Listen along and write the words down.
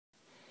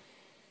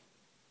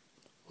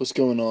What's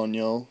going on,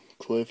 y'all?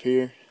 Cliff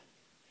here,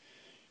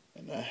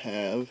 and I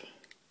have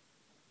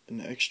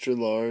an extra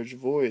large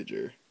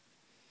Voyager.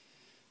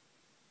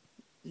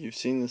 You've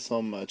seen this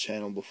on my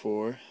channel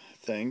before, I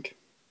think.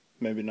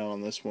 Maybe not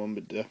on this one,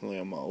 but definitely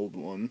on my old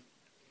one.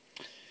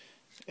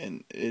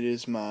 And it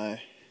is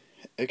my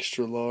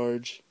extra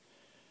large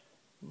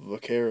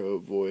Vaquero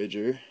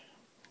Voyager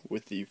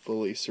with the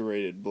fully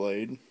serrated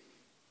blade.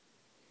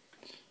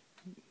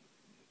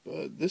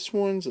 But this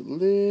one's a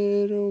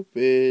little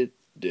bit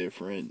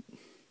different.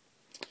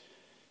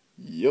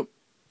 Yep.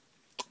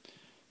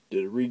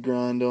 Did a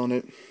regrind on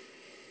it.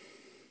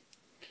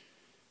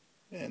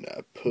 And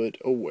I put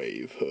a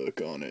wave hook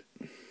on it.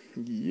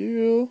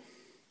 Yeah.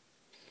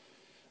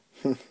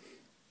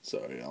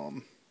 Sorry,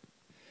 I'm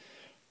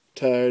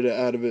tired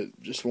out of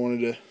it. Just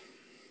wanted to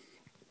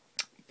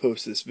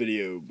post this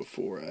video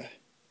before I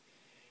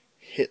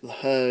hit the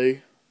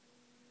hay.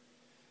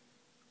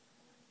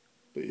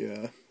 But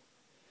yeah,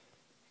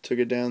 took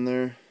it down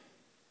there.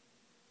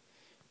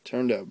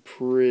 Turned out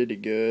pretty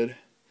good.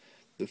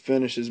 The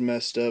finish is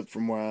messed up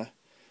from where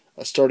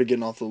I started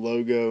getting off the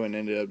logo and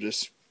ended up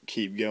just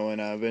keep going.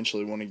 I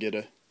eventually want to get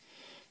a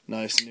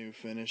nice new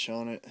finish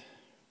on it.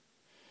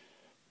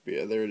 But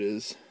yeah, there it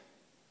is.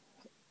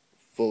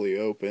 Fully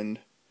opened.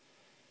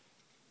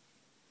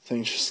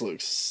 Thing just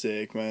looks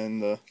sick,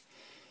 man.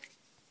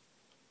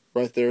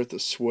 Right there at the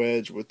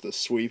swedge with the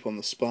sweep on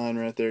the spine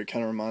right there, it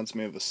kind of reminds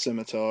me of a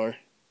scimitar.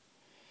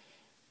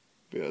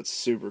 But yeah, it's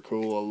super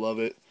cool. I love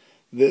it.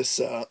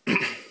 This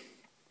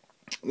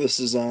this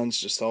design's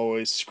just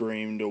always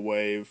screamed a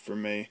wave for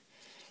me.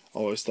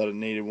 Always thought it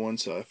needed one,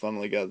 so I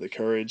finally got the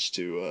courage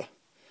to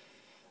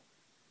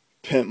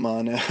pimp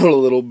mine out a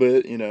little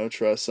bit,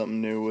 try something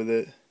new with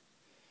it.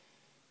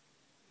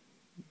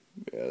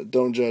 Yeah,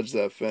 don't judge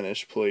that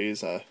finish,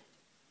 please. I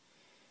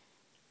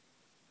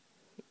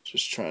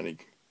just trying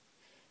to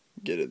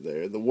get it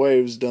there. The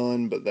wave's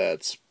done, but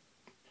that's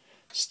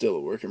still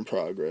a work in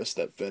progress,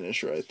 that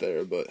finish right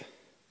there. But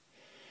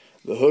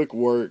the hook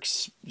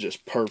works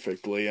just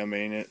perfectly. I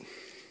mean,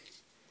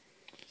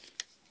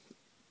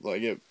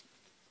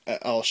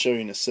 I'll show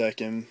you in a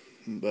second,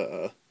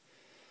 but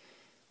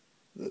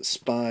the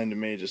spine to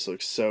me just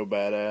looks so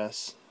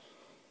badass.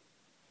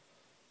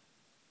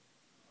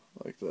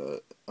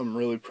 I'm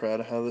really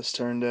proud of how this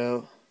turned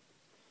out.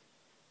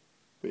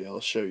 But yeah,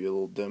 I'll show you a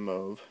little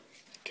demo of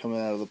coming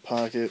out of the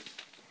pocket.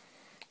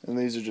 And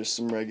these are just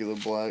some regular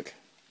black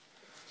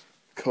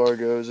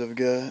cargos I've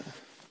got.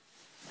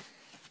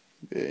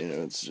 Yeah,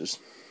 it's just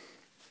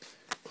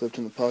clipped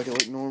in the pocket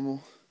like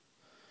normal.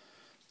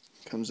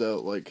 Comes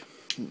out like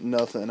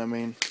nothing. I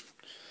mean,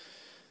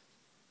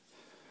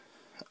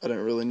 I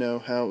didn't really know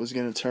how it was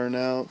going to turn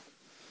out.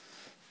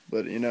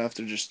 But,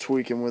 after just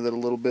tweaking with it a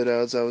little bit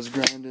as I was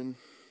grinding,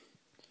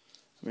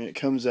 I mean, it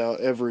comes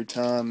out every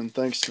time. And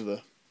thanks to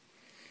the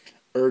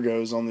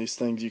ergos on these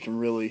things, you can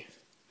really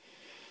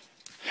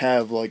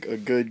have, like, a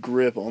good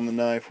grip on the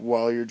knife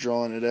while you're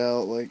drawing it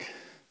out. Like,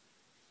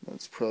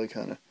 that's probably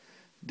kind of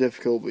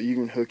difficult, but you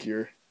can hook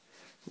your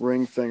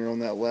ring finger on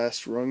that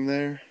last rung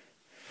there.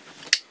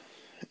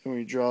 And when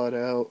you draw it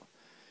out,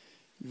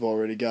 you've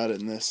already got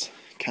it in this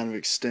kind of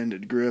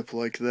extended grip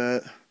like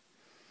that.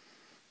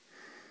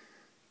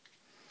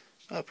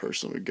 I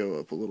personally would go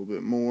up a little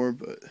bit more,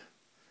 but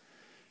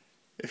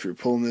if you're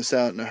pulling this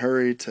out in a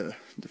hurry to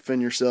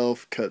defend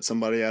yourself, cut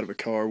somebody out of a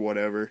car,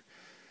 whatever,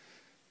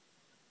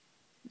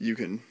 you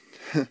can,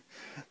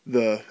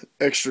 the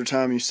extra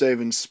time you save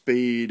in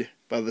speed,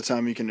 by the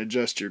time you can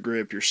adjust your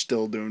grip, you're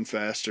still doing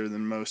faster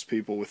than most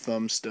people with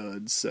thumb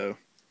studs. So,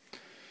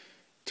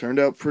 turned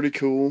out pretty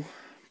cool.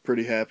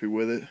 Pretty happy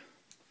with it.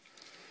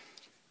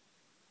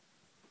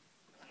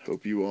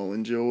 Hope you all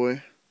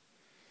enjoy.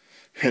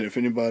 And if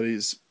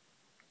anybody's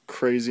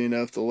crazy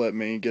enough to let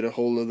me get a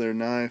hold of their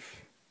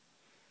knife,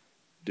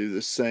 do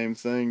the same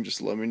thing,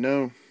 just let me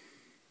know.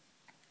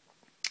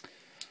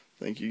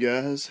 Thank you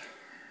guys.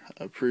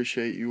 I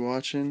appreciate you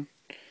watching.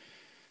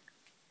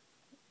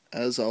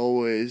 As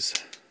always,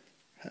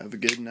 have a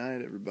good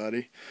night,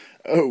 everybody.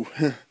 Oh,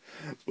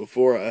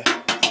 before I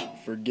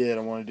forget,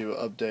 I want to do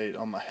an update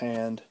on my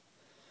hand.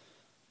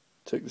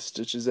 Took the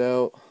stitches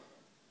out.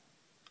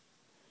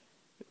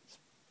 It's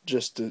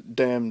just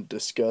damn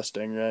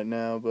disgusting right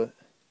now, but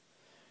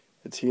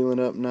it's healing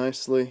up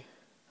nicely.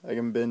 I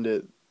can bend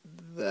it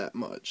that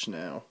much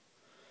now,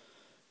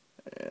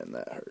 and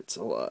that hurts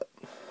a lot.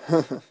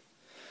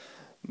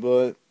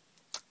 But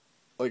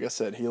like I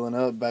said, healing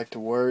up, back to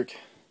work.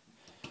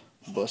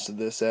 Busted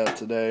this out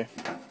today,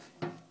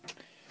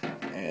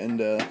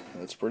 and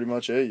that's pretty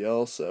much it,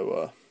 y'all.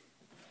 So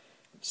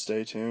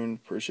stay tuned.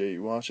 Appreciate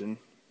you watching.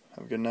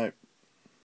 Have a good night.